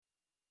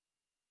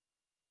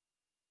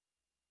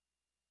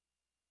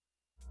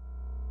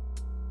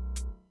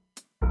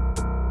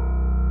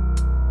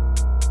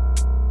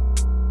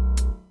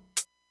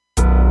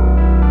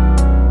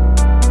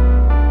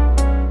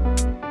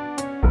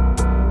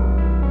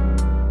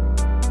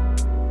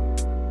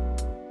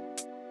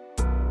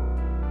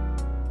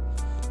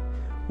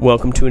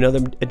Welcome to another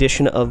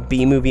edition of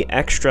B-Movie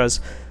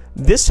Extras.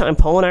 This time,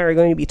 Paul and I are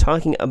going to be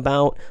talking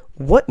about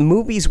what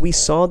movies we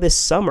saw this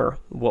summer.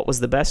 What was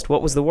the best?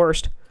 What was the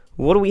worst?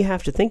 What do we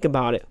have to think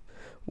about it?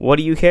 What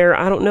do you care?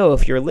 I don't know.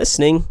 If you're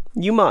listening,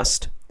 you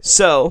must.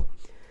 So,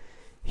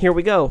 here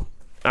we go.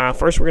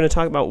 First, we're going to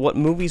talk about what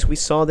movies we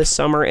saw this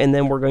summer, and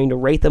then we're going to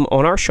rate them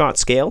on our shot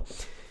scale.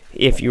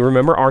 If you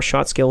remember, our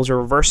shot scale is a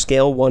reverse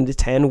scale, 1 to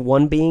 10,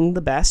 1 being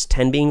the best,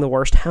 10 being the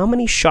worst. How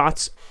many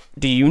shots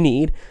do you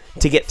need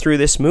to get through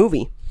this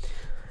movie?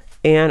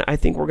 And I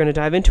think we're going to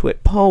dive into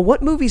it. Paul,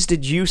 what movies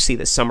did you see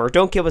this summer?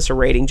 Don't give us a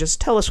rating,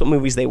 just tell us what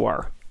movies they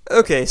were.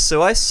 Okay,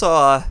 so I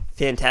saw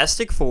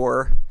Fantastic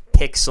Four,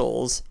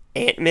 Pixels,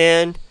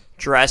 Ant-Man,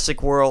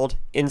 Jurassic World,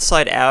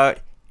 Inside Out,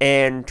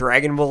 and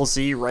Dragon Ball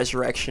Z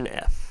Resurrection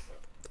F.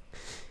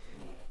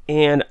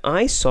 And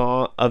I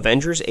saw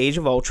Avengers Age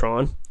of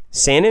Ultron,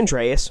 San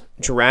Andreas,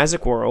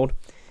 Jurassic World,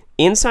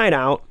 Inside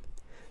Out,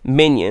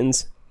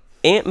 Minions,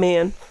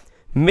 Ant-Man,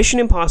 Mission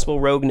Impossible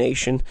Rogue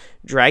Nation,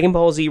 Dragon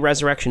Ball Z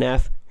Resurrection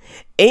F,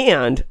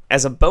 and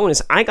as a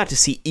bonus, I got to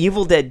see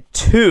Evil Dead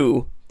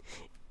 2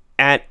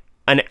 at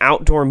an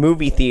outdoor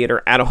movie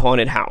theater at a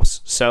haunted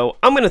house. So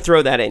I'm going to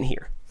throw that in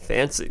here.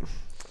 Fancy.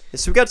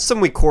 So we got some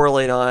we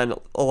correlate on,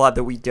 a lot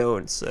that we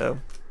don't, so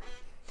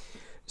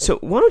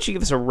why don't you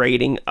give us a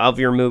rating of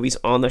your movies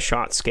on the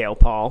shot scale,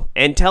 Paul?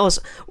 And tell us,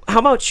 how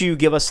about you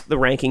give us the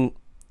ranking,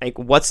 like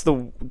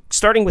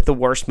starting with the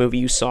worst movie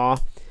you saw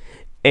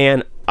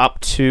and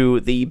up to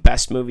the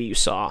best movie you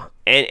saw.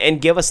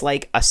 And give us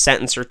like a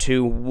sentence or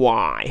two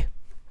why.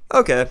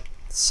 Okay,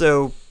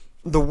 so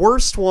the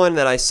worst one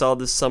that I saw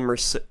this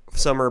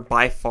summer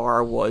by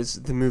far was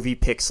the movie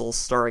Pixels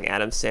starring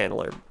Adam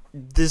Sandler.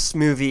 This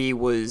movie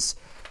was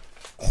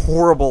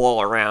horrible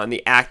all around.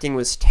 The acting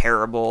was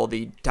terrible.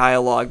 The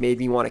dialogue made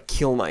me want to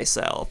kill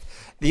myself.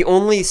 The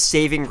only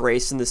saving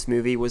grace in this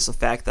movie was the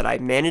fact that I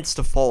managed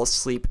to fall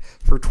asleep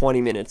for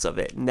 20 minutes of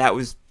it, and that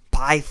was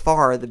by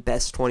far the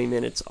best 20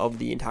 minutes of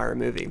the entire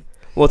movie.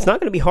 Well, it's not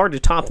going to be hard to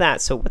top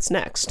that, so what's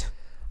next?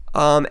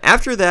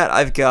 After that,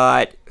 I've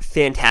got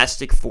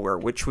Fantastic Four,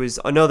 which was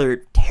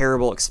another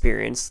terrible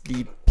experience.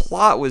 The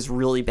plot was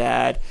really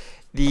bad.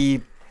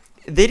 They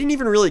didn't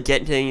even really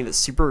get into any of the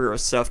superhero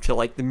stuff till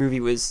like the movie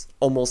was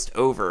almost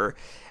over.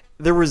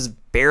 There was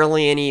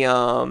barely any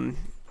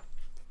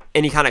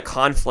kind of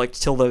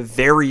conflict till the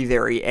very,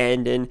 very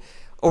end, and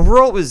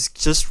overall it was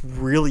just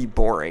really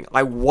boring.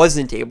 I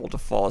wasn't able to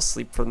fall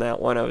asleep from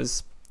that one. I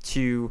was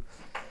too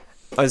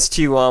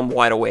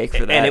wide awake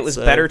for that. And it was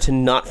better to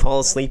not fall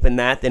asleep in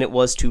that than it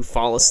was to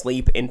fall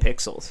asleep in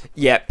Pixels.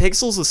 Yeah,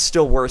 Pixels was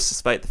still worse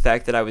despite the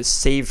fact that I was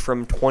saved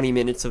from 20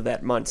 minutes of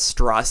that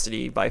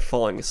monstrosity by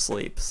falling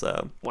asleep.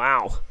 So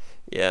wow.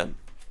 Yeah.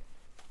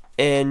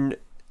 And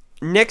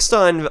next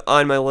on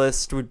my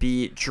list would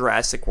be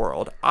Jurassic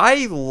World.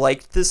 I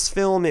liked this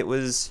film. It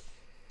was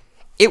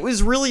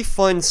really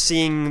fun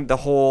seeing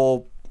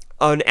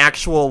an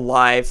actual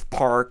live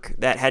park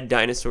that had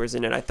dinosaurs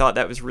in it. I thought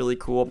that was really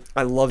cool.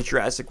 I love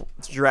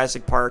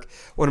Jurassic Park,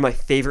 one of my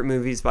favorite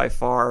movies by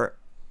far.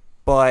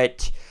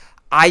 But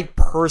I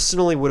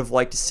personally would have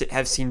liked to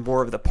have seen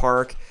more of the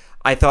park.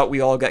 I thought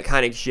we all got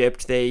kind of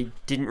gypped. They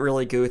didn't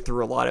really go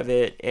through a lot of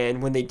it,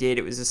 and when they did,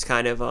 it was just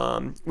kind of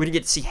we didn't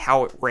get to see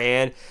how it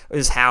ran. It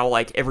was how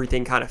like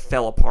everything kind of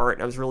fell apart,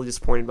 and I was really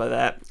disappointed by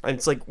that. And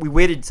it's like we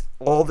waited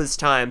all this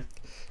time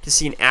to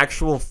see an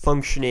actual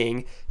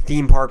functioning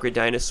theme park with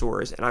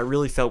dinosaurs, and I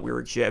really felt we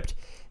were gypped.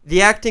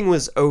 The acting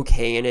was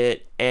okay in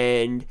it,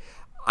 and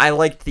I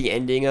liked the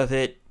ending of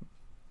it,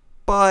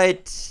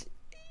 but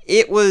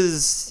it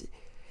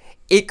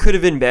could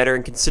have been better,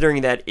 and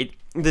considering that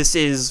this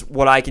is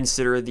what I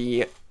consider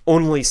the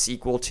only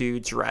sequel to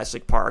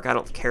Jurassic Park. I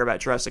don't care about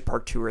Jurassic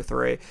Park 2 or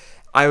 3.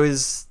 I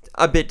was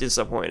a bit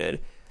disappointed.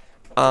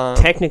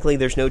 Technically,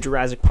 there's no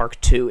Jurassic Park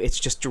 2. It's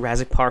just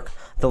Jurassic Park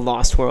The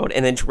Lost World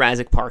and then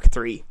Jurassic Park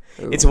 3.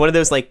 Ooh. It's one of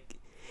those,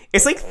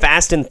 it's like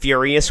Fast and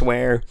Furious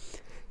where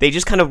they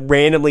just kind of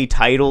randomly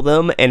title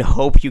them and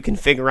hope you can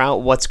figure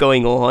out what's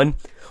going on.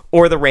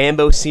 Or the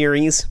Rambo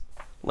series.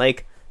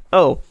 Like,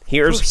 oh,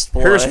 here's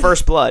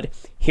First Blood.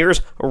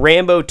 Here's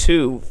Rambo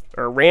 2,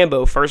 or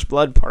Rambo First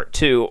Blood Part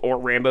 2, or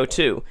Rambo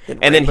 2.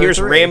 And then here's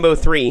 3. Rambo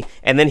 3,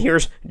 and then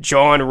here's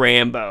John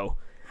Rambo.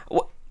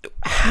 What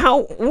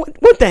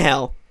the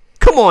hell?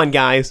 Come on,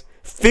 guys.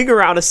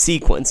 Figure out a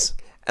sequence.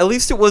 At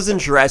least it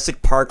wasn't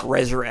Jurassic Park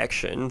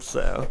Resurrection,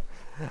 so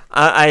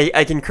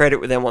I can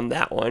credit them on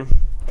that one.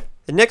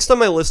 The next on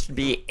my list would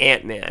be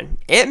Ant-Man.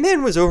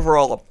 Ant-Man was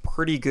overall a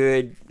pretty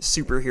good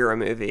superhero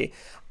movie.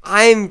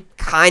 I'm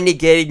kind of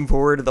getting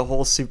bored of the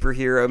whole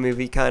superhero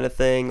movie kind of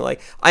thing. Like,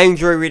 I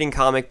enjoy reading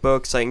comic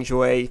books. I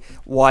enjoy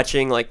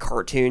watching, like,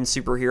 cartoon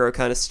superhero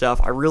kind of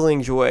stuff. I really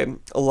enjoy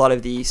a lot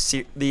of the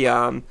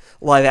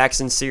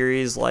live-action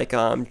series, like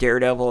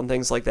Daredevil and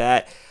things like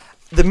that.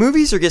 The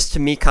movies are just,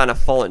 to me, kind of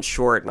falling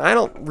short, and I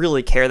don't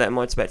really care that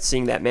much about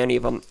seeing that many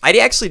of them. I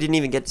actually didn't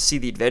even get to see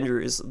the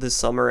Avengers this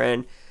summer,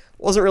 and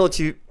wasn't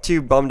really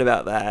too bummed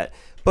about that.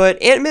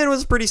 But Ant-Man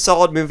was a pretty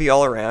solid movie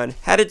all around.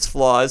 Had its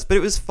flaws, but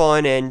it was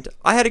fun, and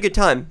I had a good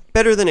time.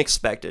 Better than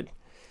expected.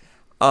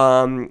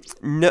 No,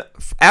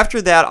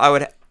 after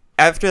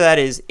that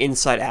is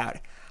Inside Out.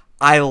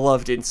 I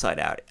loved Inside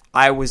Out.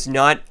 I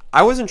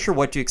wasn't sure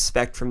what to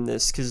expect from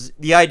this, because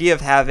the idea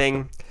of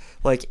having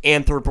like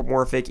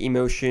anthropomorphic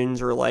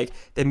emotions, or like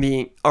them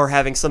being, or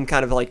having some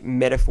kind of like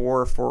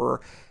metaphor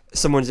for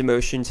someone's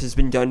emotions has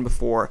been done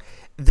before.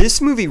 This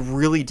movie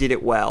really did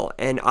it well,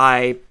 and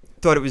I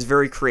thought it was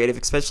very creative,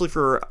 especially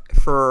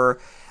for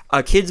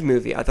a kids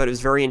movie. I thought it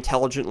was very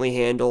intelligently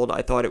handled.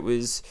 I thought it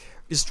was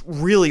just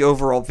really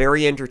overall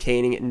very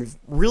entertaining and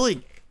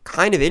really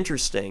kind of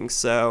interesting.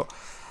 So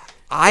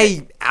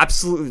I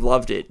absolutely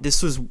loved it.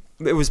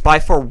 It was by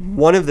far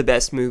one of the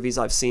best movies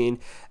I've seen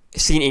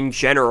in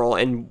general,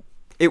 and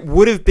it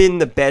would have been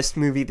the best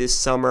movie this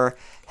summer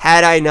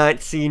had I not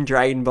seen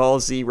Dragon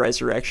Ball Z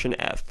Resurrection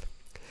F,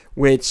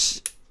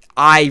 which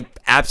I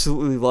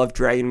absolutely love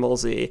Dragon Ball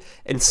Z,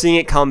 and seeing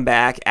it come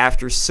back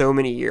after so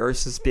many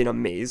years has been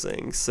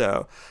amazing.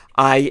 So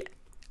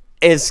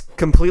as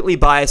completely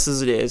biased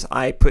as it is,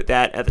 I put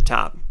that at the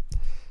top.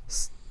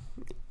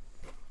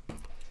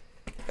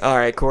 All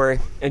right, Corey.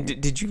 And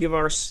did you give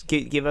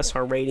us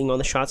our rating on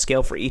the shot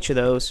scale for each of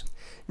those?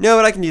 No,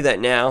 but I can do that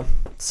now.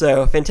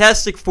 So,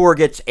 Fantastic Four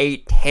gets a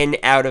 10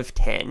 out of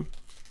 10.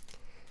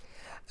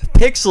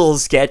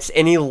 Pixels gets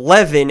an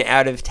 11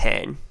 out of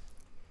 10.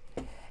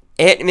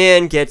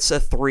 Ant-Man gets a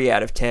 3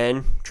 out of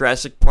 10.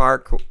 Jurassic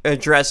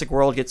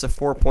World gets a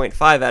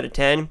 4.5 out of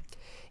 10.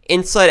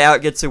 Inside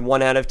Out gets a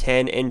 1 out of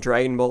 10. And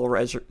Dragon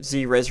Ball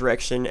Z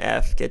Resurrection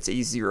F gets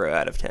a 0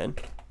 out of 10.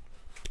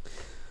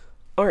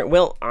 All right,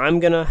 well, I'm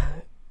going to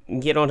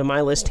get onto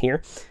my list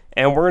here.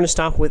 And we're going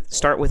to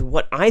start with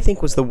what I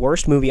think was the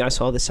worst movie I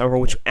saw this summer,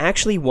 which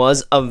actually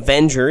was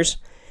Avengers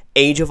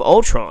Age of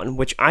Ultron,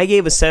 which I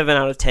gave a 7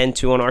 out of 10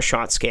 to on our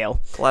shot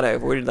scale. Glad I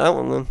avoided that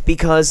one, then.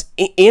 Because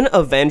in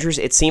Avengers,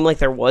 it seemed like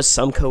there was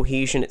some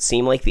cohesion. It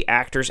seemed like the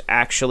actors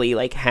actually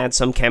like had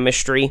some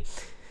chemistry.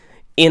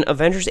 In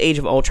Avengers Age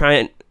of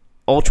Ultron,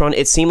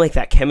 it seemed like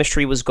that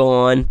chemistry was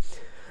gone.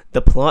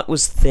 The plot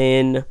was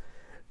thin.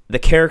 The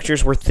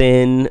characters were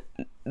thin.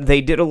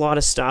 They did a lot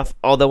of stuff,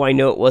 although I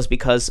know it was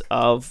because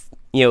of,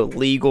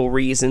 legal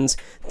reasons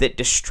that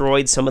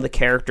destroyed some of the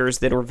characters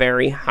that were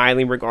very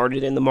highly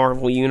regarded in the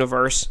Marvel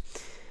Universe.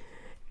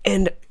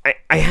 And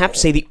I have to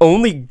say, the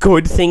only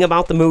good thing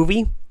about the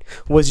movie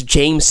was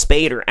James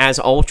Spader as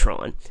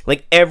Ultron.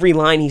 Like, every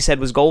line he said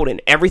was golden.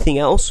 Everything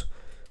else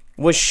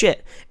was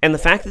shit. And the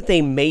fact that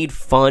they made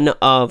fun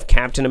of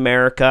Captain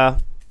America,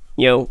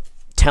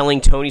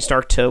 telling Tony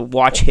Stark to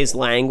watch his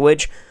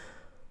language.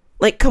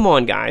 Like, come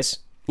on, guys.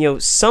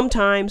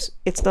 Sometimes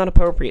it's not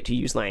appropriate to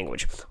use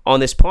language. On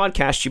this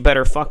podcast, you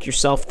better fuck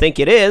yourself think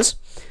it is.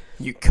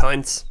 You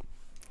cunts.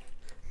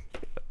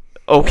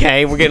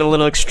 Okay, we're getting a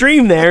little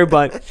extreme there,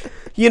 but,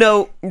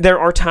 there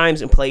are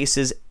times and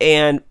places,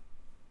 and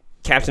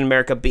Captain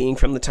America being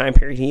from the time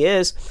period he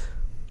is,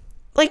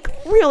 like,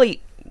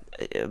 really,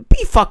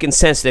 be fucking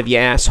sensitive, you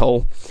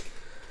asshole.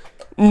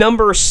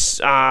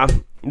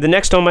 The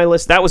next on my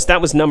list, that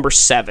was number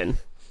 7.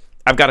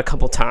 I've got a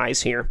couple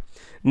ties here.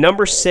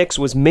 Number 6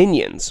 was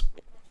Minions,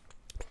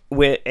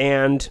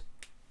 and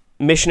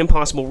Mission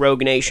Impossible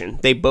Rogue Nation.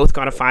 They both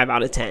got a 5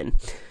 out of 10.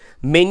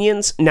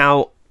 Minions,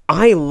 now,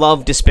 I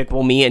love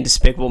Despicable Me and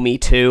Despicable Me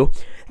 2.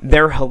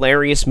 They're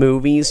hilarious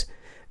movies,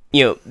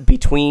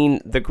 between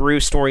the Gru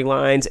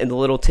storylines and the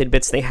little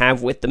tidbits they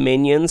have with the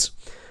Minions.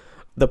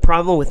 The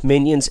problem with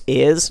Minions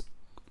is,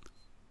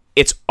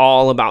 it's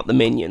all about the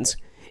Minions.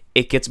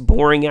 It gets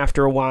boring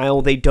after a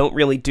while. They don't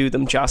really do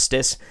them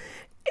justice.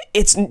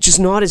 It's just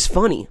not as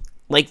funny.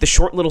 Like, the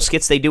short little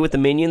skits they do with the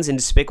Minions in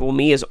Despicable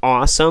Me is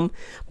awesome,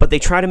 but they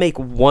try to make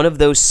one of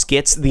those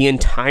skits the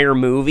entire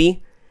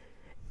movie.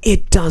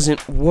 It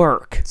doesn't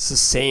work. It's the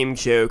same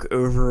joke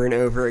over and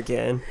over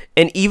again.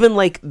 And even,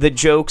 like, the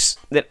jokes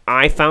that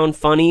I found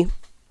funny,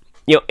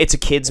 it's a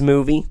kid's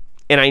movie,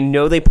 and I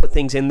know they put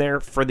things in there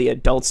for the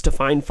adults to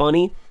find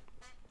funny,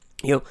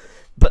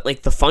 but,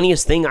 like, the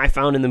funniest thing I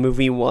found in the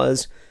movie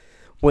was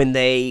when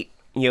the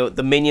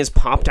Minions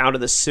popped out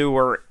of the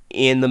sewer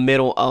in the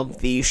middle of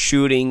the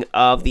shooting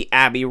of the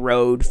Abbey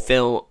Road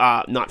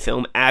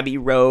Abbey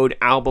Road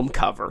album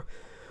cover,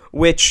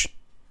 which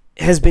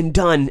has been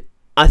done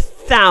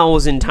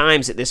 1,000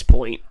 times at this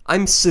point.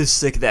 I'm so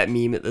sick of that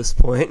meme at this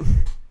point.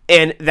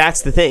 And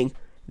that's the thing.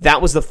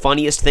 That was the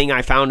funniest thing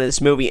I found in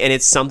this movie, and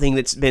it's something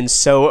that's been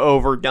so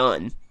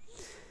overdone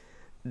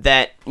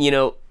that,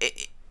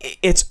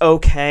 it's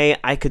okay.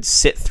 I could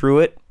sit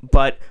through it,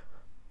 but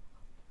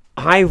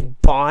I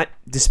bought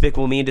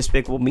Despicable Me and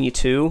Despicable Me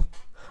 2.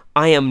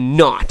 I am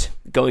not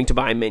going to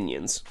buy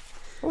Minions.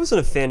 I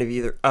wasn't a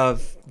fan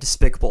of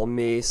Despicable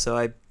Me, so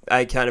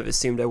I kind of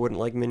assumed I wouldn't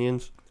like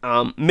Minions.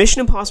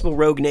 Mission Impossible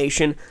Rogue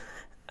Nation,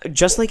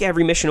 just like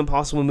every Mission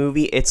Impossible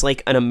movie, it's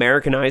like an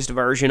Americanized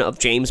version of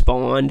James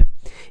Bond.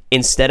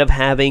 Instead of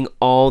having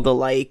all the,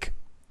 like,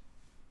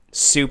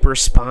 super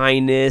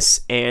spyness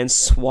and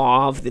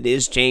suave that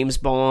is James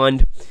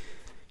Bond,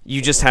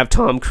 you just have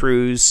Tom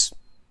Cruise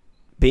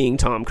being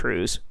Tom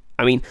Cruise.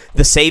 I mean,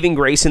 the saving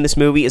grace in this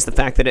movie is the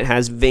fact that it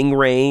has Ving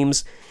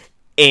Rhames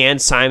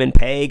and Simon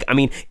Pegg. I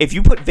mean, if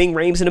you put Ving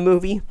Rhames in a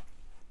movie,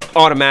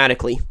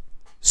 automatically,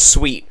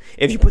 sweet.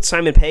 If you put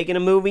Simon Pegg in a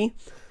movie,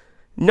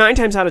 9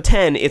 times out of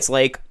 10, it's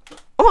like,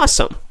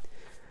 awesome.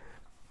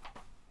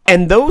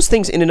 And those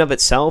things in and of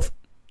itself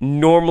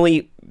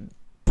normally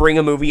bring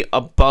a movie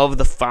above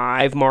the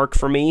 5 mark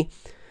for me.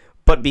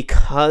 But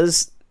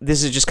because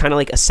this is just kind of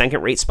like a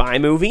second-rate spy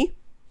movie,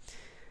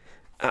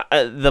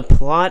 the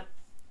plot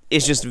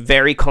is just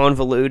very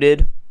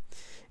convoluted.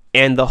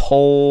 And the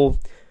whole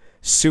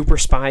super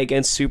spy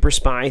against super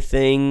spy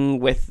thing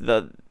with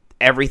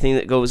everything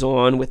that goes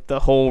on with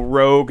the whole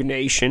rogue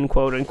nation,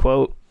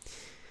 quote-unquote.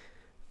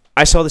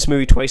 I saw this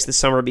movie twice this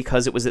summer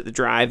because it was at the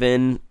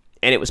drive-in,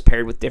 and it was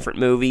paired with different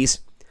movies.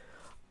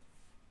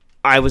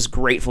 I was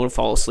grateful to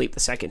fall asleep the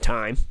second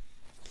time.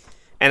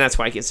 And that's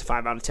why it gets a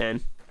 5 out of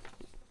 10.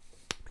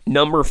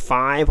 Number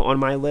 5 on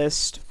my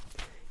list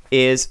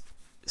is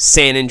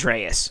San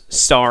Andreas,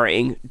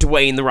 starring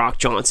Dwayne "The Rock"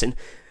 Johnson.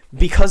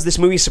 Because this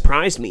movie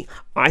surprised me.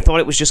 I thought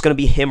it was just going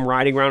to be him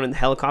riding around in the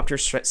helicopter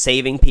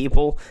saving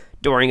people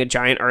during a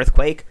giant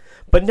earthquake.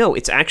 But no,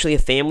 it's actually a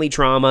family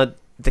drama.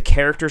 The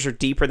characters are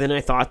deeper than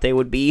I thought they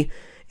would be.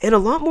 And a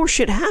lot more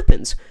shit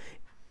happens.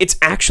 It's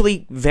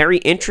actually very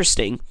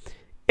interesting.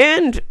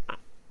 And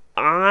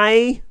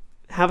I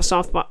have a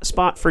soft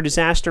spot for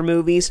disaster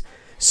movies,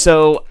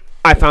 so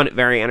I found it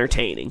very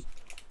entertaining.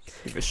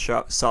 You have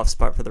a soft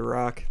spot for The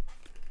Rock.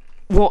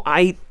 Well,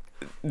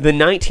 the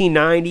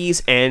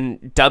 1990s and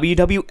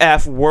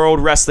WWF, World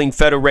Wrestling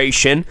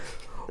Federation,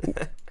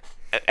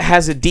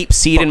 has a deep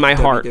seat in my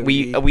heart.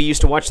 WWE. We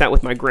used to watch that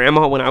with my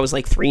grandma when I was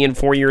like 3 and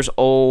 4 years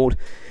old.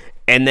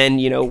 And then,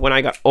 when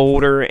I got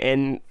older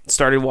and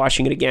started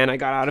watching it again, I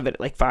got out of it at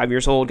like 5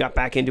 years old, got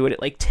back into it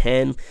at like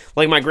 10.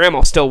 Like, my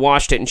grandma still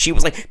watched it, and she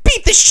was like,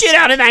 beat the shit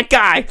out of that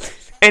guy!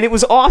 And it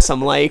was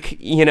awesome. Like,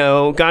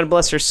 God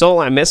bless her soul,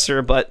 I miss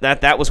her, but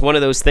that was one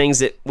of those things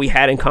that we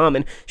had in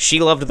common. She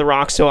loved The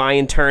Rock, so I,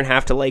 in turn,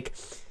 have to, like,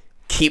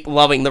 keep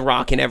loving The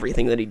Rock in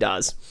everything that he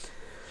does.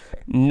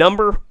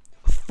 Number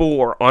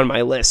 4 on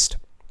my list,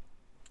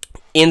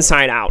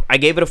 Inside Out. I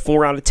gave it a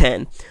 4 out of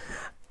 10.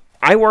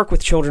 I work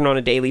with children on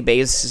a daily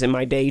basis in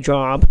my day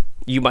job.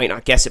 You might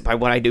not guess it by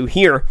what I do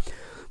here.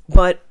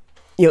 But,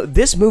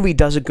 this movie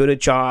does a good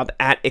job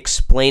at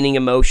explaining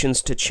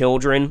emotions to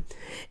children.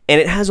 And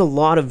it has a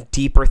lot of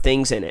deeper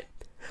things in it.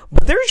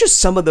 But there's just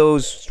some of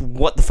those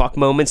what the fuck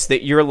moments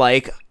that you're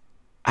like,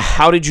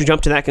 how did you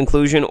jump to that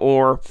conclusion?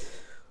 Or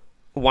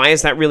why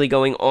is that really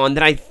going on?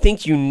 That I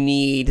think you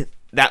need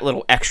that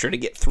little extra to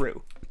get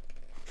through.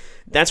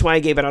 That's why I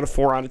gave it out of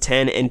 4 out of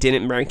 10 and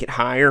didn't rank it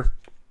higher.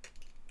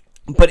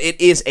 But it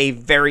is a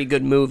very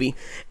good movie,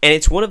 and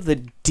it's one of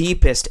the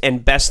deepest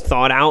and best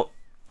thought out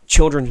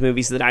children's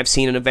movies that I've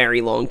seen in a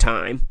very long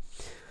time.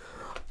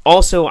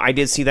 Also, I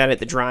did see that at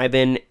the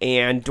drive-in,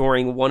 and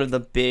during one of the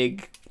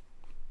big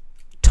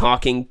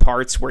talking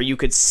parts where you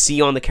could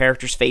see on the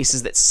characters'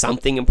 faces that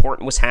something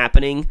important was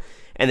happening,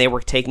 and they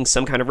were taking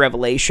some kind of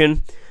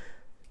revelation,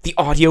 the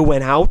audio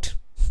went out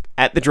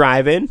at the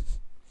drive-in.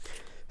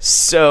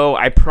 So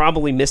I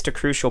probably missed a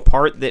crucial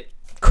part that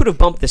could have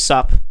bumped this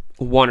up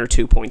 1 or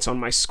 2 points on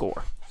my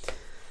score.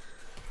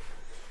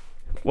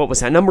 What was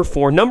that? Number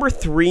 4. Number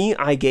 3,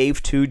 I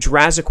gave to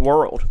Jurassic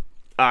World.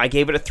 I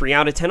gave it a 3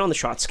 out of 10 on the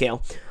shot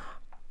scale.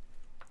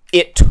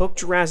 It took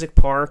Jurassic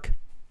Park,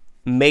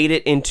 made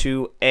it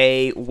into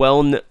a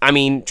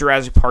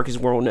Jurassic Park is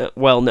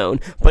well known,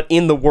 but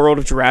in the world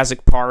of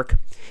Jurassic Park,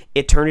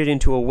 it turned it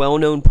into a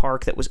well-known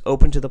park that was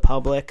open to the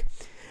public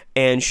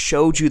and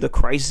showed you the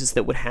crisis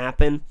that would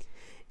happen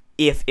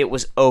if it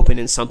was open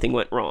and something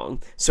went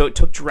wrong. So it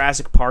took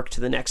Jurassic Park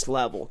to the next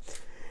level.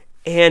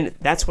 And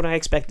that's what I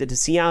expected to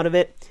see out of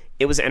it.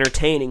 It was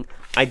entertaining.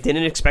 I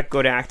didn't expect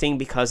good acting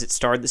because it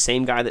starred the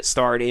same guy that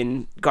starred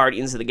in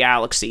Guardians of the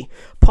Galaxy.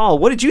 Paul,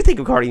 what did you think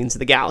of Guardians of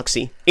the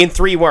Galaxy? In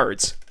 3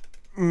 words.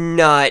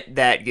 Not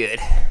that good.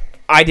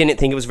 I didn't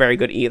think it was very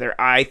good either.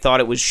 I thought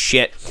it was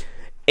shit.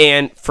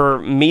 And for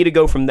me to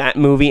go from that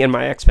movie and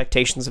my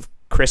expectations of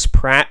Chris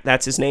Pratt,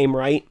 that's his name,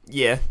 right?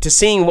 Yeah. To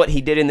seeing what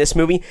he did in this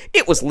movie,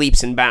 it was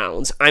leaps and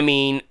bounds. I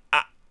mean,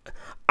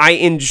 I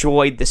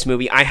enjoyed this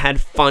movie. I had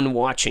fun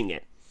watching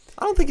it.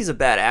 I don't think he's a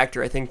bad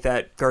actor. I think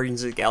that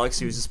Guardians of the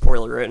Galaxy was just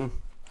poorly written.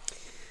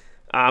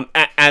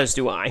 As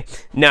do I.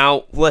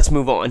 Now, let's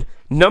move on.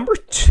 Number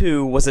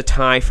 2 was a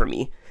tie for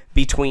me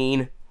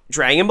between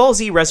Dragon Ball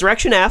Z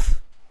Resurrection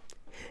F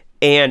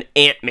and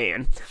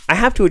Ant-Man. I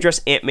have to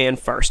address Ant-Man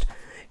first.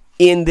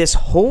 In this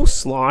whole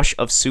slosh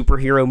of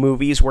superhero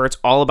movies where it's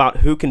all about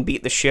who can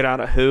beat the shit out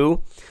of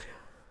who,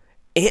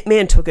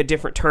 Ant-Man took a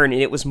different turn,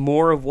 and it was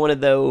more of one of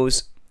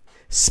those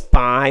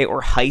spy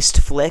or heist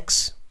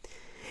flicks.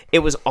 It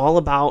was all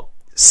about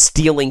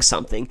stealing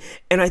something,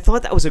 and I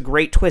thought that was a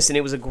great twist, and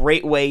it was a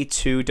great way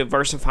to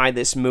diversify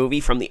this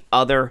movie from the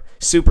other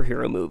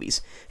superhero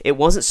movies. It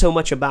wasn't so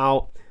much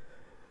about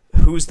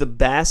who's the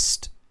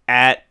best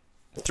at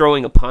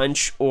throwing a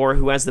punch, or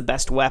who has the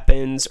best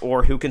weapons,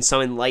 or who can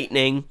summon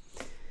lightning.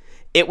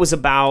 It was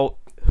about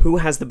who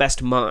has the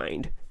best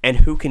mind and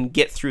who can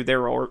get through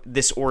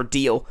this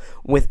ordeal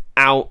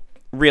without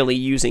really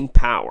using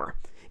power.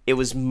 It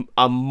was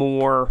a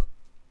more,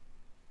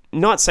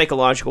 not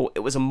psychological, it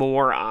was a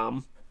more,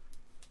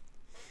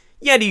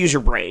 you had to use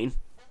your brain.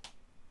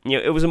 You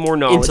know, it was a more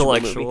knowledgeable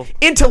movie.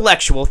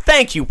 Intellectual.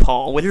 Thank you,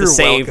 Paul, with the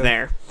save welcome.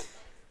 There.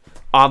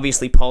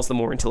 Obviously, Paul's the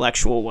more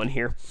intellectual one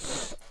here.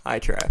 I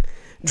try.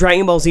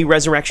 Dragon Ball Z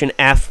Resurrection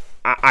F,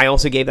 I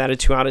also gave that a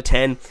 2 out of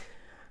 10.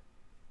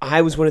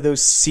 I was one of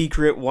those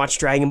secret watch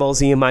Dragon Ball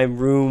Z in my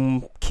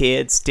room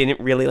kids. Didn't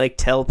really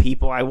tell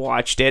people I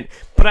watched it,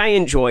 but I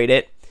enjoyed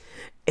it.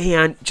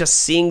 And just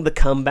seeing the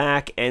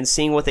comeback and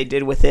seeing what they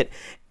did with it,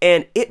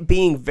 and it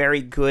being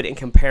very good and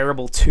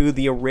comparable to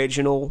the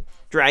original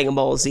Dragon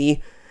Ball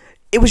Z,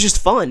 it was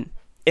just fun.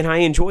 And I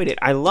enjoyed it.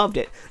 I loved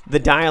it. The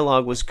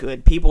dialogue was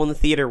good. People in the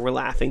theater were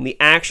laughing. The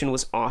action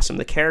was awesome.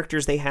 The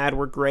characters they had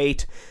were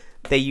great.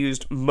 They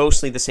used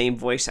mostly the same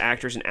voice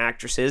actors and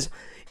actresses.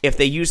 If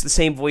they used the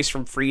same voice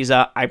from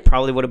Frieza, I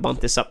probably would have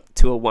bumped this up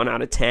to a 1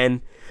 out of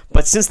 10.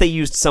 But since they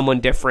used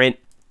someone different,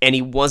 and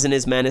he wasn't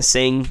as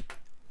menacing,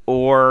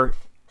 or,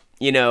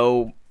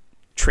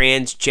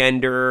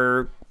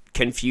 transgender,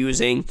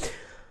 confusing.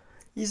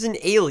 He's an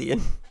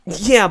alien.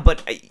 Yeah,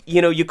 but,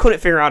 you couldn't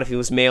figure out if he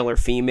was male or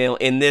female.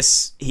 In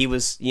this, he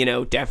was,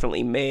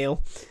 definitely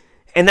male.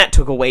 And that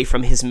took away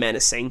from his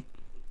menacing.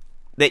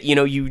 That,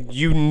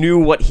 you knew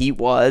what he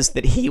was,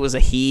 that he was a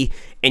he,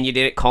 and you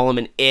didn't call him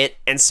an it,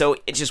 and so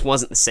it just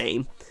wasn't the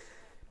same.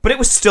 But it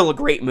was still a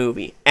great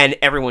movie, and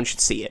everyone should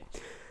see it.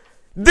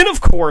 Then, of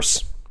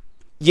course,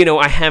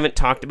 I haven't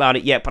talked about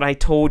it yet, but I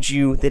told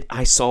you that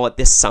I saw it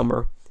this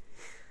summer.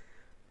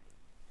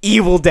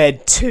 Evil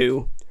Dead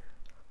 2.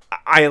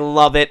 I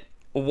love it.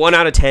 1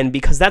 out of 10,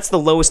 because that's the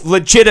lowest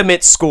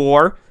legitimate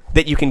score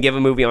that you can give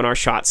a movie on our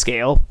shot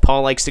scale.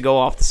 Paul likes to go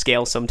off the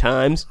scale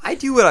sometimes. I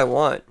do what I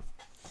want,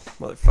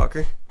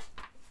 motherfucker.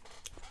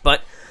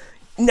 But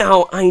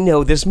now I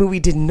know this movie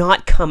did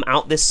not come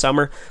out this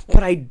summer,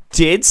 but I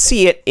did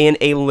see it in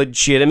a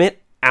legitimate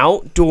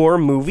outdoor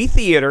movie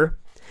theater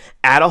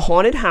at a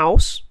haunted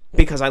house,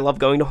 because I love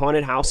going to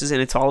haunted houses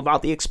and it's all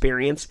about the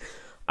experience.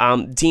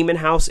 Demon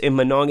House in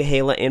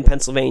Monongahela in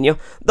Pennsylvania.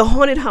 The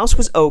haunted house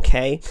was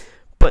okay,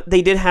 but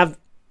they did have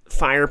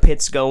fire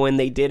pits going.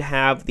 They did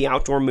have the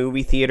outdoor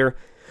movie theater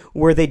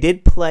where they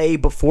did play,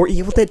 before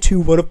Evil Dead 2,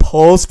 one of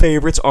Paul's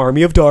favorites,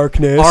 Army of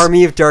Darkness.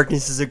 Army of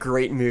Darkness is a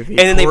great movie.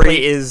 And then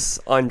Corey is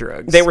on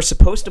drugs. They were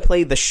supposed to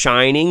play The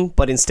Shining,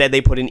 but instead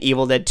they put in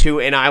Evil Dead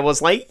 2, and I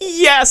was like,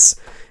 yes!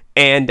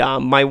 And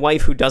my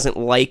wife, who doesn't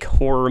like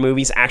horror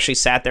movies, actually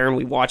sat there and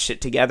we watched it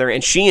together,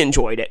 and she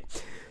enjoyed it.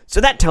 So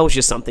that tells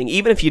you something.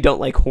 Even if you don't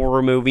like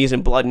horror movies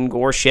and blood and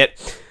gore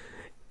shit,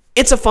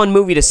 it's a fun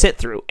movie to sit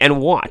through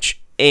and watch.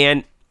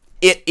 And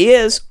it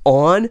is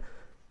on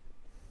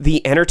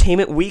the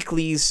Entertainment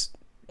Weekly's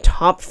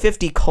top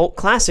 50 cult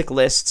classic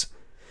lists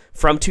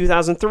from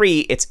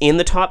 2003. It's in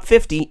the top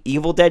 50,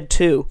 Evil Dead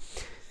 2.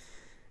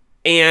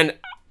 And,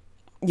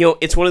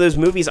 it's one of those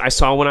movies I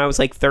saw when I was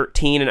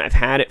 13, and I've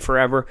had it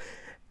forever.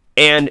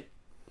 And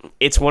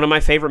it's one of my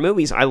favorite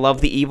movies. I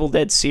love the Evil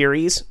Dead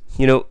series.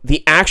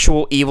 The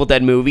actual Evil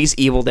Dead movies,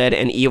 Evil Dead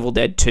and Evil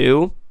Dead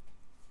 2.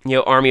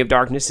 Army of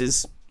Darkness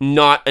is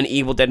not an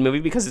Evil Dead movie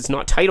because it's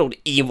not titled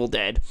Evil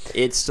Dead.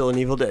 It's still an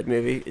Evil Dead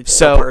movie.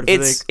 It's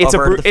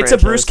a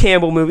Bruce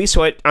Campbell movie,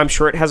 so I'm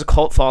sure it has a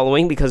cult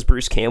following because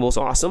Bruce Campbell's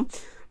awesome.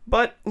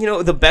 But,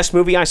 the best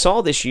movie I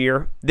saw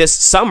this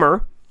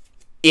summer,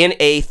 in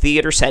a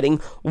theater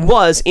setting,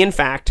 was, in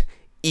fact,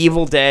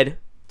 Evil Dead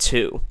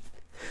 2.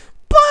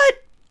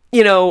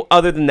 But,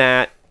 other than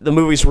that, the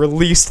movies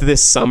released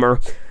this summer,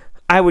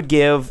 I would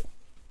give,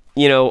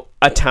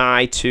 a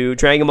tie to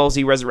Dragon Ball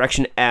Z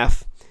Resurrection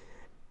F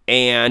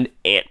and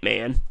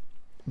Ant-Man.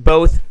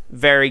 Both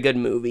very good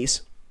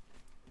movies.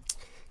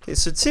 Okay,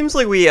 so it seems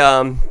like we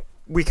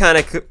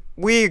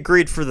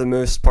agreed for the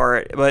most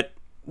part, but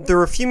there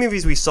were a few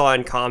movies we saw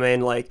in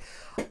common.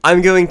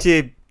 I'm going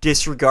to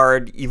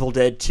disregard Evil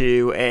Dead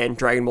 2 and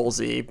Dragon Ball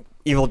Z.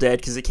 Evil Dead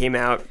because it came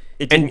out.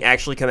 It didn't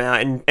actually come out.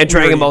 And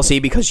Dragon Ball Z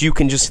because you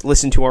can just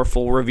listen to our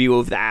full review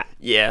of that.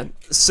 Yeah.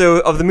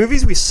 So of the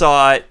movies we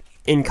saw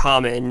in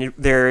common,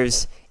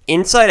 there's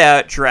Inside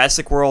Out,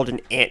 Jurassic World,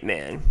 and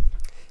Ant-Man.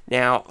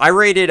 Now, I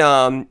rated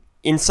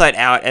Inside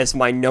Out as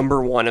my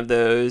number 1 of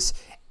those,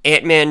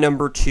 Ant-Man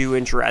number 2,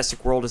 and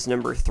Jurassic World as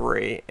number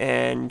 3.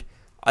 And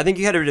I think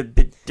you had it a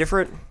bit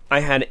different. I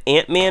had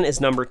Ant-Man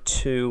as number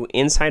 2,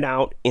 Inside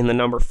Out in the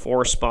number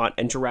 4 spot,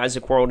 and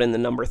Jurassic World in the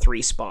number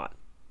 3 spot.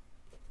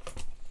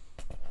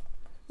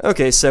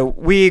 Okay, so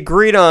we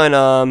agreed on,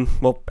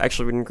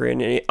 actually we didn't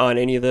agree on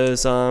any of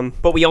those.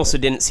 But we also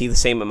didn't see the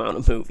same amount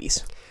of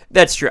movies.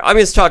 That's true. I'm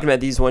just talking about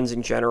these ones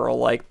in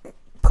general.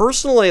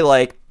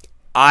 Personally,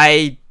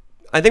 I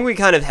think we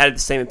kind of had the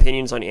same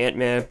opinions on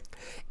Ant-Man.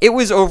 It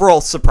was overall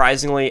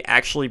surprisingly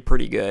actually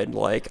pretty good.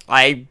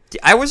 I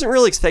wasn't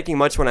really expecting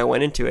much when I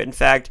went into it. In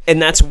fact,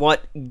 and that's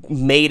what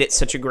made it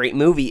such a great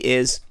movie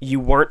is you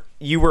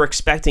were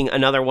expecting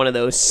another one of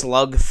those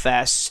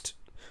slugfest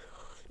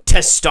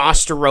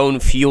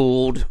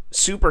testosterone-fueled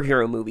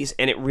superhero movies,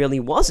 and it really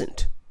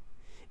wasn't.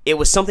 It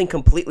was something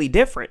completely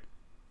different.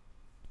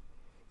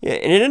 Yeah,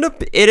 and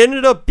it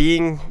ended up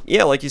being,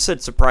 yeah, like you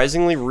said,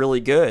 surprisingly really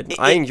good.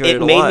 I enjoyed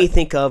it a lot. It made me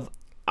think of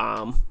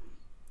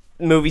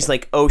movies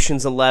like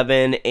Ocean's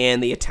 11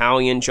 and The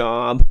Italian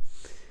Job,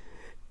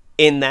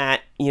 in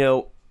that,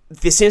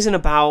 this isn't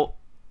about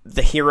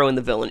the hero and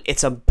the villain.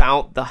 It's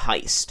about the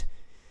heist.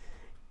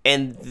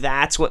 And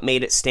that's what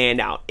made it stand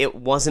out. It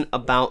wasn't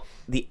about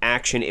the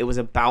action. It was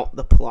about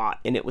the plot.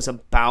 And it was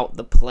about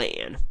the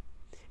plan.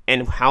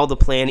 And how the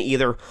plan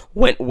either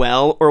went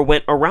well or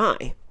went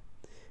awry.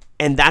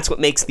 And that's what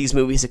makes these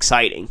movies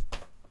exciting.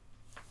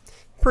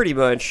 Pretty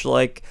much.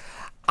 Like,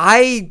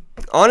 I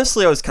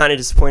was kind of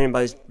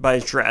disappointed by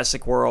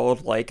Jurassic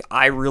World. Like,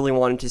 I really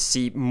wanted to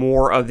see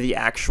more of the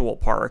actual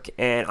park,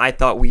 and I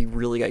thought we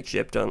really got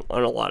gypped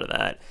on a lot of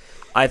that.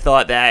 I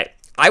thought that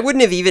I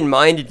wouldn't have even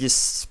minded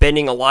just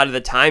spending a lot of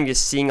the time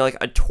just seeing like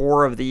a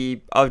tour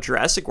of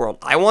Jurassic World.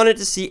 I wanted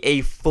to see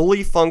a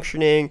fully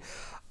functioning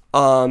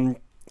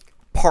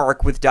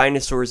park with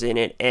dinosaurs in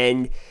it,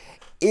 and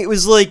it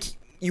was like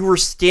you were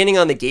standing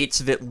on the gates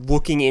of it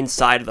looking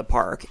inside of the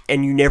park,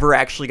 and you never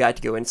actually got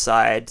to go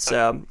inside.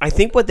 So I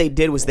think what they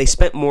did was they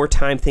spent more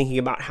time thinking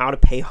about how to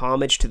pay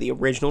homage to the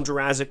original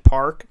Jurassic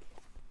Park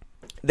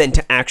than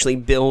to actually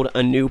build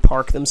a new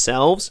park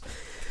themselves,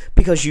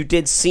 because you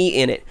did see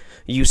in it,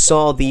 you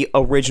saw the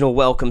original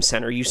Welcome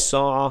Center, you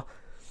saw,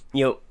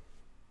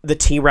 the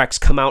T-Rex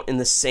come out in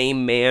the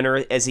same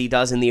manner as he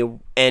does in the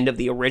end of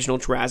the original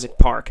Jurassic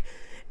Park.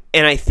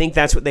 And I think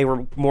that's what they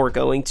were more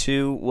going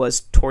to,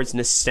 was towards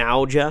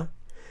nostalgia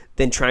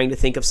than trying to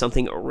think of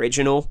something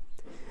original.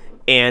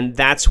 And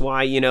that's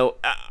why,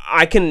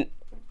 I can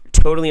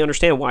totally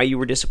understand why you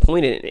were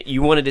disappointed in it.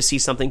 You wanted to see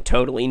something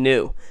totally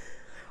new.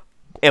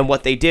 And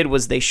what they did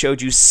was they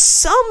showed you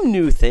some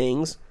new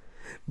things,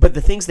 but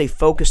the things they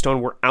focused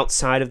on were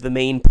outside of the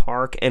main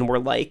park and were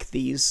like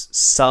these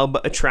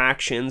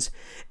sub-attractions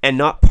and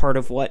not part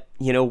of what,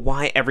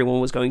 why everyone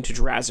was going to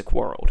Jurassic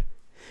World.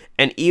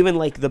 And even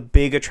like the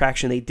big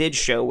attraction they did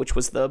show, which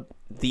was the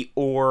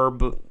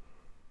orb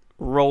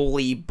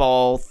rolly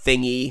ball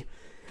thingy,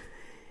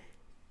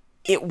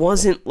 it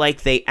wasn't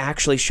like they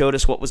actually showed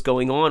us what was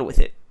going on with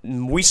it.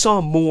 We saw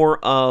more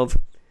of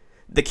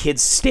the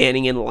kids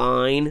standing in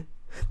line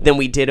than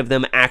we did of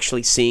them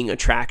actually seeing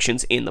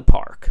attractions in the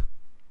park.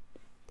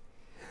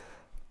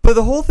 But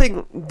the whole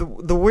thing,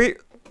 the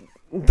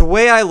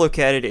way I look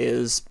at it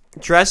is,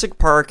 Jurassic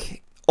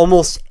Park,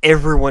 almost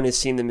everyone has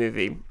seen the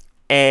movie.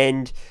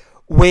 And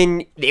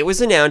when it was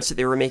announced that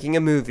they were making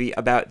a movie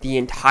about the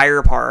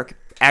entire park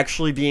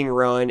actually being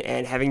run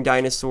and having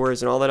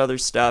dinosaurs and all that other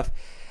stuff,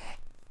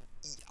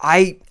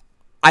 I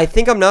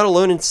think I'm not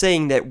alone in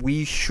saying that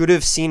we should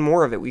have seen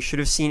more of it. We should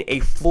have seen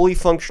a fully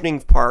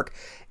functioning park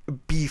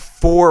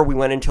before we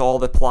went into all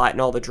the plot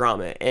and all the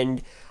drama.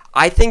 And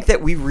I think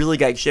that we really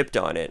got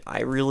gypped on it.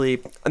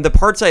 The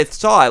parts I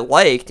saw I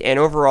liked, and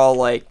overall,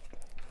 like,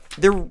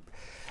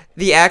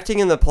 the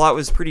acting and the plot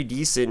was pretty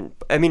decent.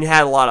 I mean, it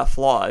had a lot of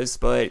flaws,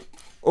 but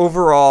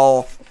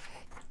overall,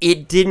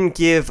 it didn't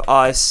give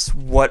us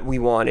what we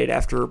wanted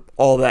after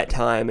all that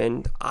time,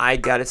 and I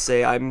gotta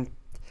say,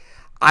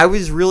 I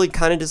was really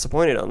kind of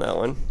disappointed on that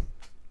one.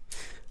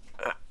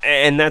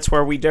 And that's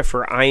where we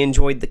differ. I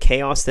enjoyed the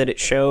chaos that it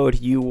showed.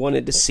 You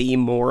wanted to see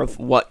more of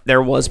what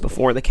there was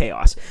before the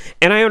chaos.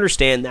 And I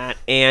understand that.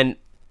 And,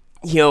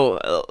 we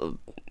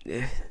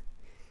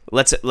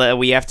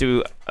have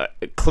to,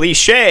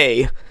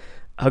 cliche,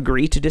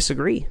 agree to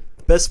disagree.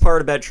 Best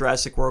part about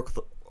Jurassic World,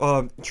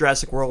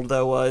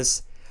 though,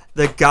 was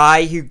the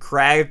guy who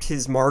grabbed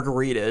his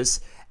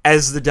margaritas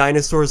as the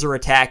dinosaurs are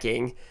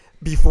attacking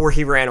before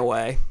he ran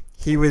away.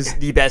 He was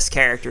the best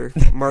character,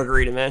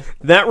 Margarita Man.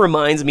 That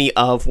reminds me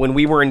of when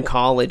we were in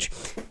college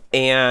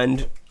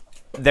and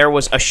there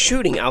was a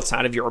shooting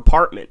outside of your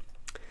apartment.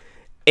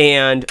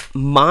 And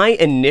my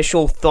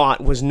initial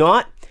thought was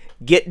not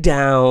get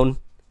down.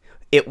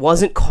 It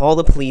wasn't call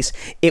the police.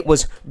 It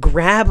was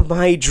grab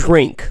my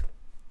drink.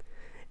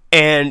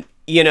 And,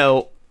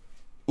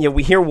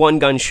 we hear one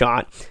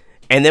gunshot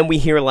and then we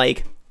hear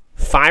like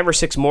 5 or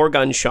 6 more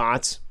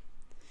gunshots.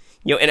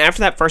 And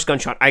after that first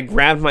gunshot, I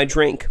grabbed my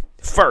drink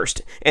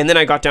first, and then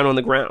I got down on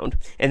the ground,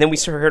 and then we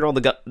heard all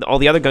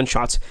the other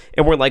gunshots,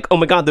 and we're like, oh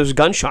my god, those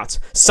gunshots,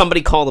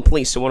 somebody call the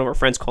police. So one of our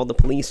friends called the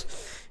police,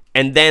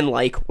 and then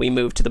like we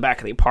moved to the back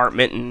of the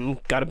apartment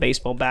and got a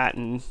baseball bat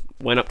and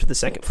went up to the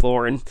second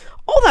floor and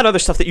all that other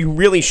stuff that you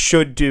really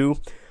should do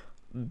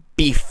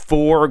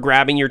before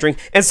grabbing your drink.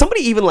 And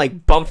somebody even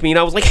like bumped me, and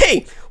I was like,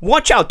 hey,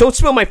 watch out, don't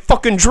spill my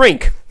fucking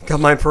drink.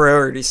 Got my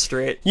priorities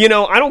straight.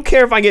 I don't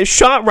care if I get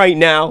shot right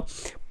now,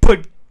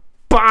 but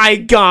by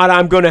God,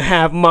 I'm going to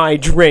have my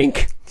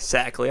drink.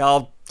 Exactly.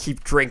 I'll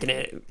keep drinking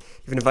it,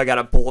 even if I got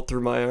a bullet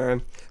through my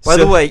arm. By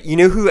the way, you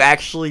know who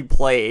actually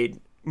played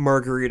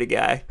Margarita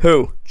Guy?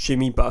 Who?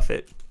 Jimmy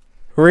Buffett.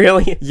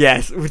 Really?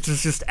 Yes, which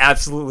is just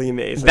absolutely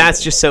amazing.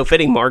 That's just so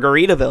fitting,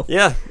 Margaritaville.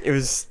 Yeah, it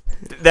was.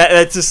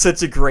 That's just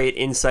such a great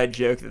inside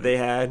joke that they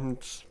had.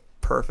 It's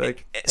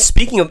Perfect.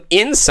 Speaking of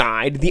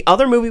Inside, the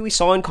other movie we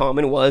saw in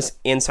common was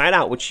Inside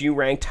Out, which you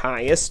ranked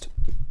highest,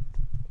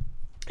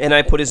 and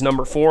I put as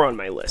number 4 on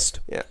my list.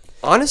 Yeah.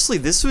 Honestly,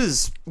 this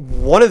was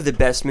one of the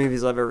best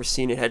movies I've ever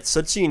seen. It had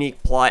such a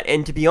unique plot,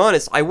 and to be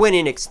honest, I went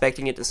in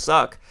expecting it to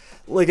suck.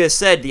 Like I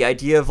said, the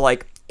idea of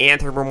like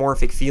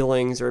anthropomorphic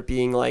feelings or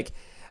being like,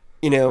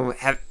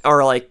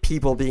 or like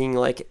people being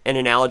like an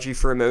analogy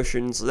for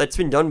emotions, that's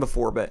been done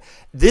before, but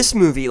this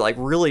movie like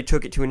really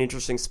took it to an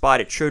interesting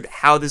spot. It showed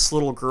how this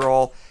little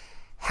girl,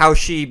 how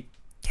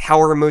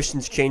her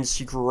emotions changed as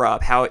she grew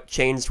up, how it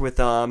changed with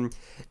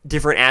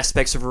different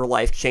aspects of her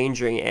life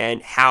changing,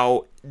 and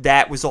how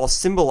that was all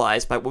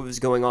symbolized by what was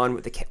going on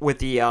with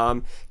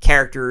the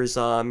characters,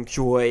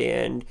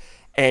 joy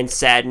and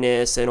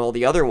sadness and all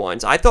the other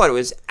ones. I thought it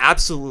was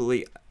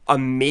absolutely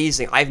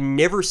amazing. I've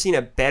never seen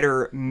a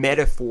better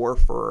metaphor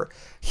for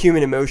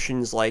human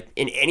emotions like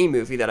in any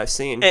movie that I've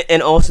seen.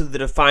 And also the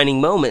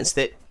defining moments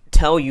that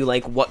tell you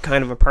like what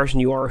kind of a person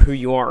you are, who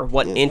you are,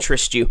 what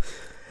interests you.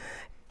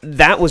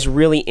 That was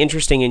really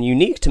interesting and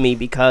unique to me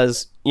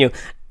because,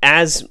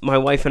 as my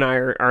wife and I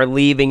are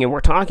leaving and we're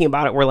talking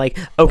about it, we're like,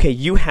 okay,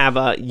 you have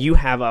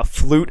a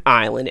flute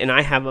island and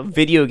I have a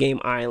video game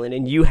island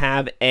and you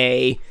have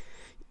a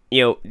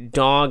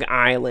dog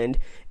island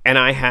and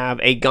I have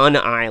a gun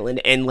island,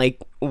 and like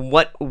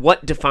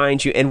what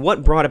defines you and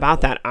what brought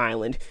about that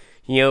island.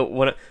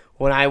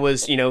 When I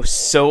was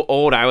so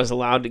old, I was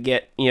allowed to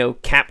get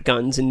cap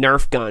guns and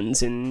Nerf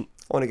guns, and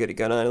I want to go to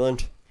Gun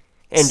Island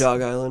and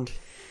Dog Island.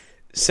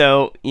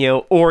 So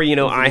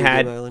I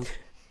had Island.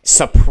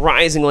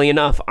 Surprisingly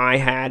enough, I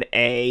had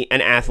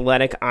an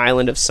athletic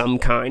island of some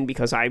kind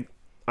because I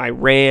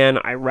ran,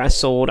 I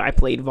wrestled, I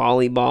played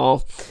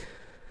volleyball.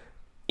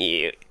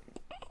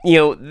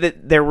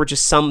 There were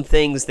just some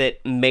things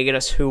that made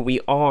us who we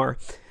are,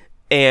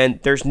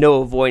 and there's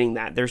no avoiding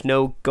that. There's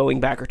no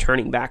going back or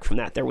turning back from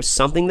that. There was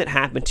something that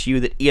happened to you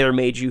that either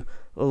made you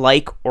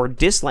like or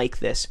dislike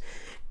this,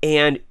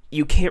 and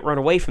you can't run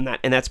away from that.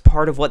 And that's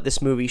part of what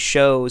this movie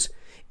shows,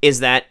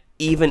 is that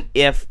even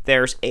if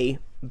there's a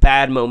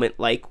bad moment,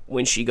 like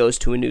when she goes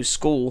to a new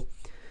school,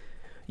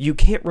 you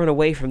can't run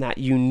away from that.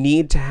 You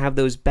need to have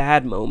those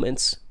bad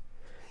moments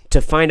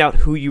to find out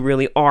who you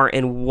really are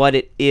and what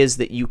it is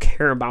that you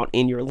care about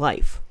in your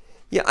life.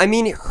 Yeah, I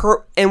mean,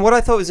 and what I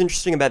thought was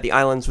interesting about the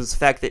islands was the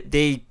fact that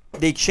they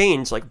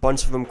changed, like a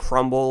bunch of them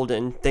crumbled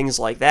and things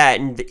like that,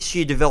 and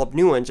she developed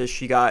new ones as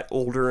she got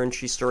older and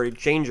she started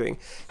changing.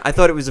 I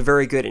thought it was a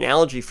very good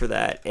analogy for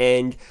that,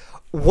 and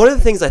one of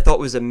the things I thought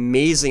was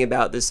amazing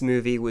about this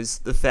movie was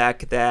the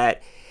fact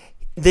that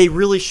they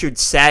really showed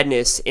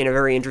sadness in a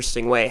very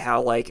interesting way,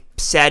 how like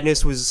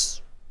sadness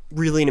was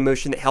really an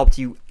emotion that helped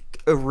you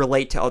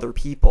relate to other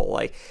people.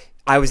 Like,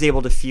 I was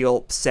able to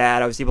feel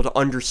sad. I was able to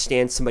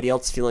understand somebody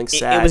else feeling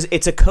sad.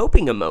 It's a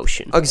coping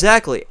emotion.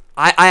 Exactly.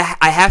 I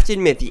have to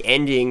admit the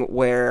ending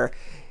where,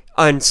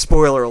 on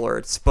spoiler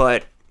alerts,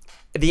 but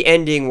the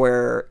ending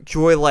where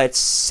Joy lets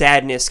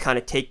sadness kind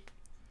of take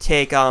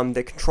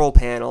the control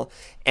panel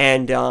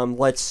and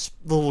lets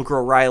the little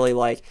girl Riley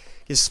like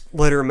just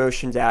let her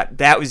emotions out.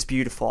 That was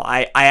beautiful.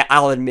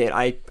 I'll admit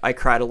I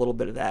cried a little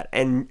bit of that,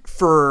 and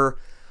for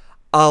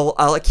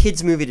a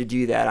kid's movie to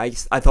do that,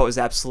 I thought was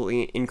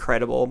absolutely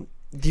incredible.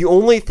 The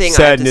only thing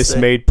sadness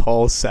made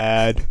Paul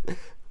sad.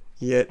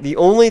 Yeah, the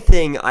only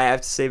thing I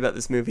have to say about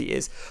this movie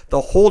is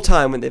the whole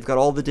time when they've got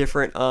all the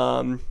different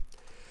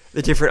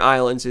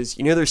islands is,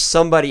 there's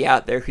somebody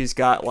out there who's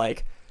got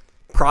like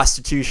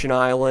Prostitution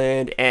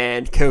Island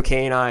and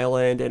Cocaine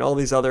Island and all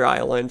these other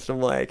islands.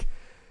 I'm like,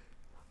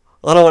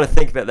 I don't want to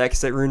think about that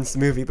because that ruins the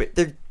movie, but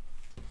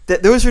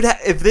those would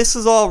if this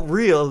is all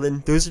real,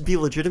 then those would be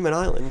legitimate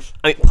islands.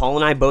 I mean, Paul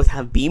and I both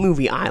have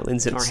B-movie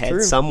islands in our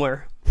heads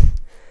somewhere.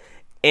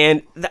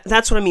 And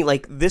that's what I mean.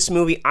 Like, this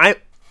movie,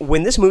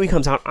 when this movie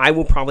comes out, I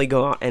will probably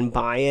go out and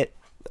buy it.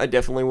 I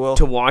definitely will.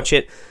 To watch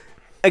it.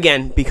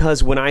 Again,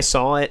 because when I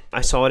saw it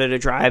at a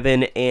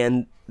drive-in,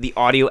 and the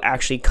audio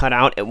actually cut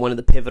out at one of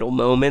the pivotal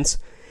moments.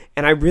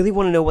 And I really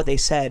want to know what they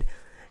said.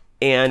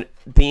 And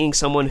being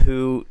someone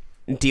who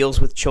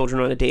deals with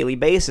children on a daily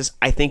basis,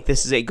 I think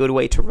this is a good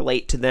way to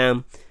relate to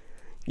them.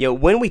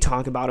 When we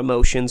talk about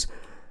emotions,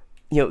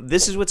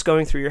 this is what's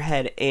going through your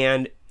head.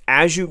 And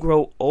as you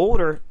grow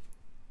older,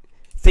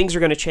 things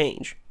are going to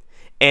change.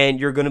 And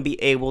you're going to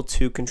be able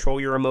to control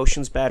your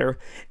emotions better.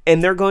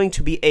 And they're going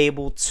to be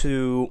able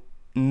to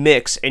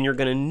mix, and you're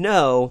going to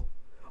know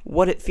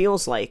what it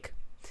feels like.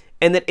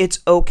 And that it's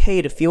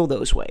okay to feel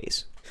those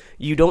ways.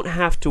 You don't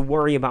have to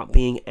worry about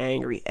being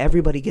angry.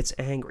 Everybody gets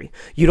angry.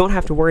 You don't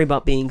have to worry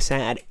about being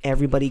sad.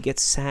 Everybody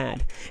gets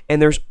sad.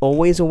 And there's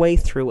always a way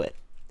through it.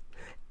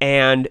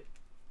 And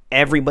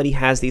everybody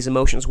has these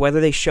emotions. Whether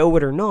they show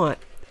it or not,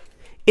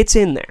 it's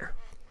in there.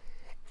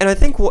 And I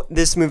think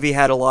this movie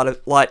had a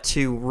lot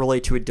to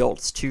relate to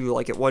adults too.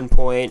 Like at one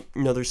point,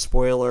 another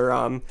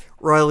spoiler,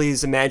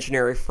 Riley's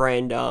imaginary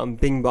friend,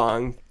 Bing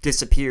Bong,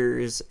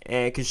 disappears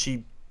because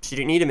she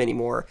didn't need him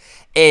anymore.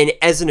 And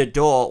as an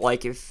adult,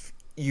 like if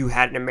you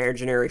had an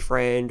imaginary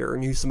friend or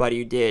knew somebody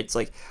who did. It's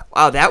like,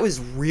 wow, that was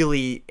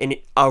really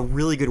a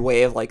really good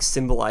way of like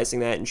symbolizing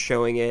that and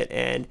showing it.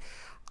 And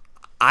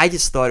I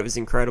just thought it was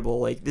incredible.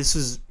 Like, this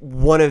was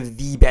one of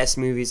the best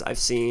movies I've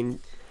seen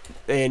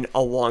in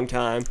a long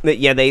time. But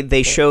yeah,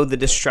 they showed the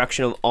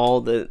destruction of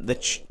all the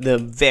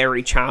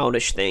very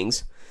childish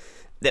things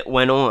that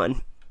went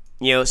on.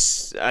 You know,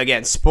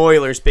 again,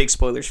 spoilers, big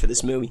spoilers for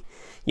this movie.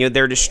 You know,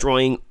 they're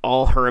destroying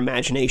all her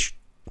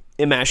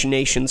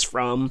imaginations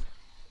from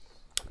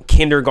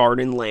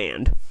kindergarten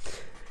land.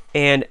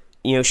 And,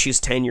 you know,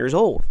 she's 10 years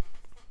old.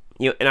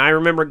 You know, and I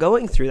remember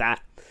going through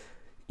that.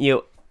 You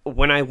know,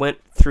 when I went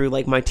through,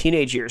 like, my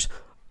teenage years.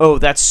 Oh,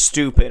 that's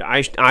stupid.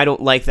 I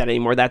don't like that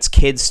anymore. That's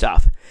kid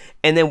stuff.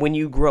 And then when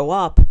you grow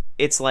up,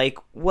 it's like,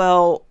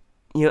 well,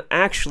 you know,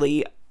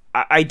 actually,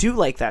 I do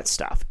like that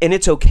stuff. And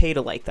it's okay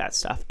to like that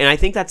stuff. And I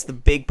think that's the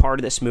big part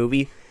of this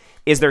movie,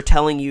 is they're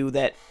telling you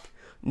that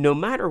no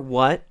matter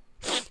what,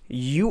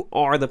 you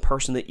are the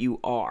person that you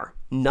are.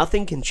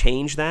 Nothing can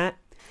change that,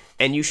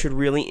 and you should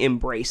really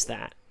embrace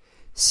that.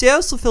 See, I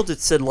also felt it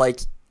said,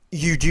 like,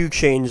 you do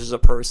change as a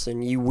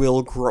person. You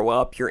will grow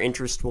up. Your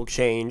interest will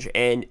change,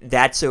 and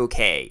that's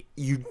okay.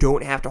 You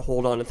don't have to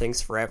hold on to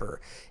things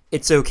forever.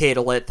 It's okay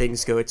to let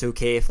things go. It's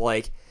okay if,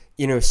 like,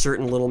 you know,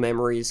 certain little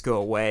memories go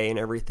away and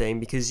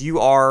everything, because you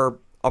are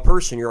a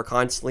person. You're a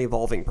constantly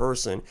evolving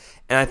person.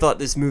 And I thought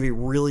this movie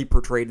really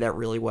portrayed that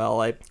really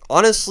well. I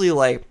honestly,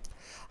 like,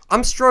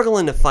 I'm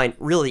struggling to find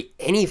really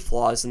any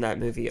flaws in that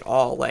movie at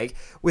all. Like,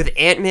 with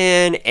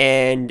Ant-Man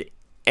and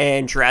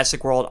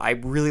Jurassic World, I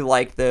really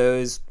liked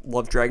those.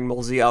 Love Dragon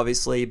Ball Z,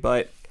 obviously,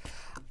 but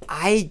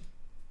I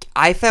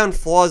found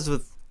flaws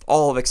with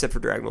all of except for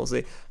Dragon Ball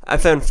Z. I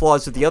found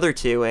flaws with the other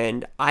two,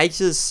 and I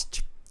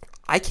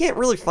can't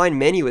really find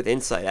many with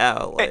Inside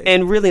Out. Like,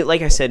 and really,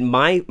 like I said,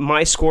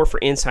 my score for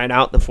Inside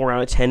Out, the 4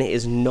 out of 10,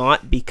 is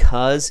not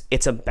because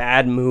it's a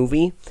bad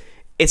movie.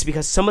 It's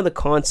because some of the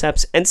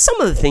concepts and some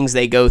of the things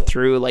they go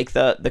through, like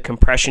the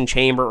compression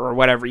chamber or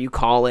whatever you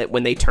call it,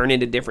 when they turn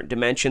into different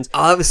dimensions.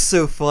 Oh, that was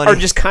so funny. Are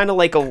just kind of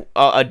like a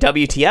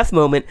WTF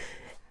moment.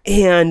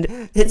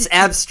 And it's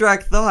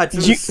abstract thoughts.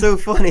 It was so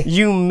funny.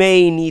 You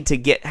may need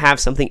to have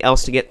something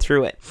else to get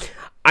through it.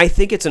 I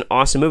think it's an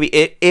awesome movie.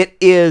 It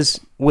is,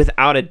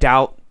 without a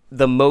doubt,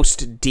 the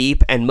most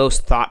deep and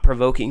most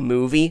thought-provoking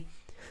movie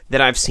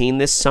that I've seen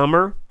this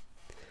summer.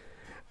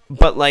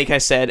 But like I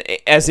said,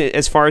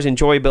 as far as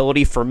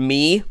enjoyability for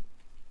me,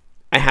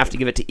 I have to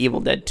give it to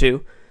Evil Dead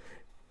 2.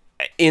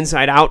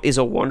 Inside Out is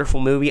a wonderful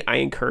movie. I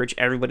encourage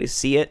everybody to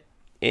see it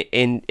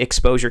and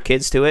expose your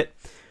kids to it.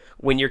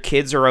 When your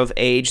kids are of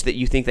age that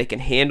you think they can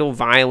handle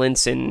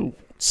violence and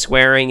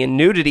swearing and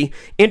nudity,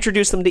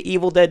 introduce them to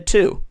Evil Dead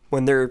 2.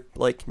 When they're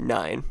like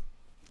 9.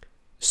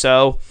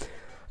 So,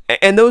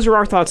 and those are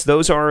our thoughts.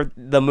 Those are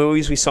the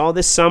movies we saw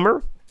this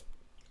summer.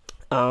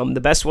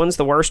 The best ones,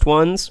 the worst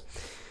ones.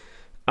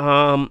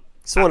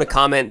 Just want to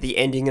comment, the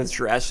ending of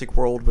Jurassic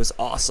World was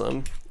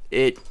awesome.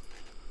 The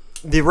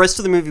rest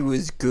of the movie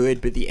was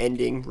good, but the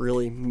ending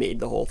really made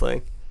the whole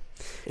thing,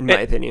 in my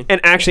opinion. And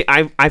actually,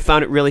 I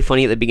found it really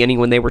funny at the beginning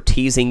when they were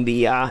teasing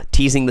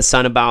the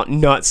son about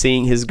not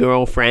seeing his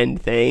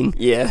girlfriend thing.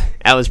 Yeah.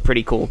 That was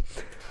pretty cool.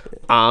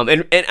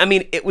 And I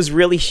mean, it was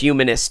really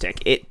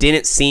humanistic. It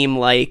didn't seem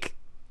like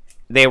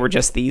they were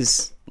just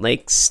these,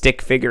 like,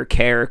 stick figure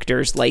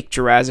characters like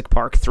Jurassic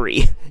Park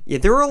 3. Yeah,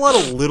 there were a lot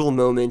of little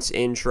moments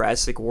in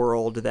Jurassic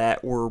World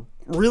that were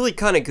really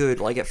kind of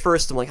good. Like, at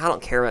first, I'm like, I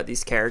don't care about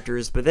these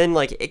characters, but then,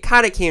 like, it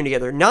kind of came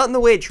together. Not in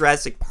the way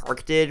Jurassic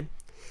Park did,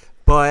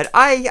 but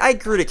I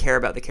grew to care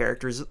about the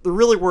characters. There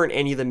really weren't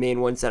any of the main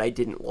ones that I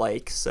didn't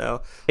like,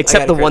 so...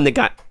 Except the one that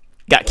got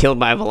killed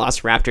by a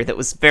velociraptor. That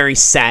was very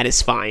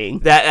satisfying.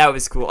 That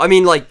was cool. I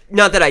mean, like,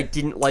 not that I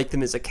didn't like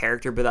them as a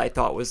character, but I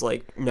thought was,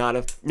 like, not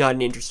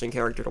an interesting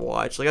character to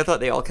watch. Like, I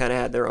thought they all kind of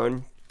had their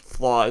own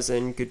flaws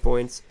and good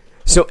points.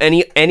 So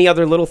any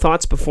other little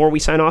thoughts before we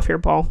sign off here,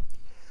 Paul?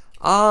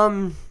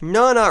 No,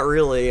 not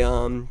really.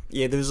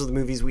 Yeah, those are the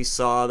movies we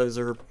saw. Those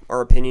are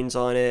our opinions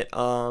on it.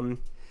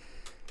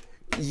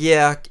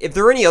 Yeah, if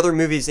there are any other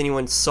movies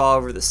anyone saw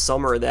over the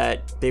summer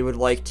that they would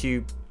like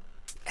to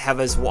have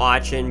us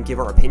watch and give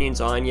our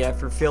opinions on, yeah,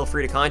 feel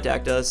free to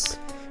contact us.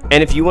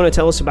 And if you want to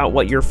tell us about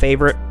what your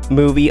favorite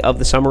movie of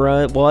the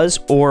summer was,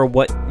 or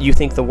what you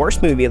think the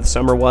worst movie of the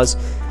summer was,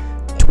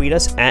 tweet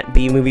us at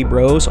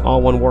BMovieBros,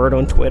 all one word,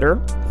 on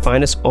Twitter.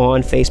 Find us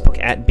on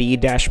Facebook at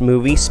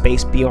B-movie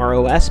space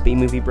BROS,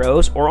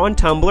 BMovieBros, or on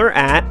Tumblr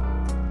at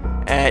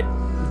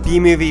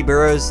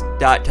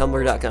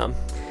bmoviebros.tumblr.com.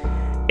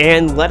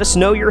 And let us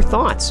know your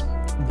thoughts.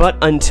 But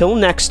until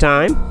next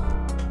time,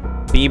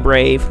 be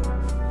brave,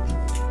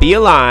 be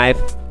alive,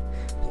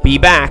 be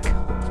back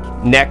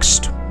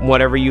next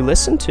whatever you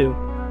listen to.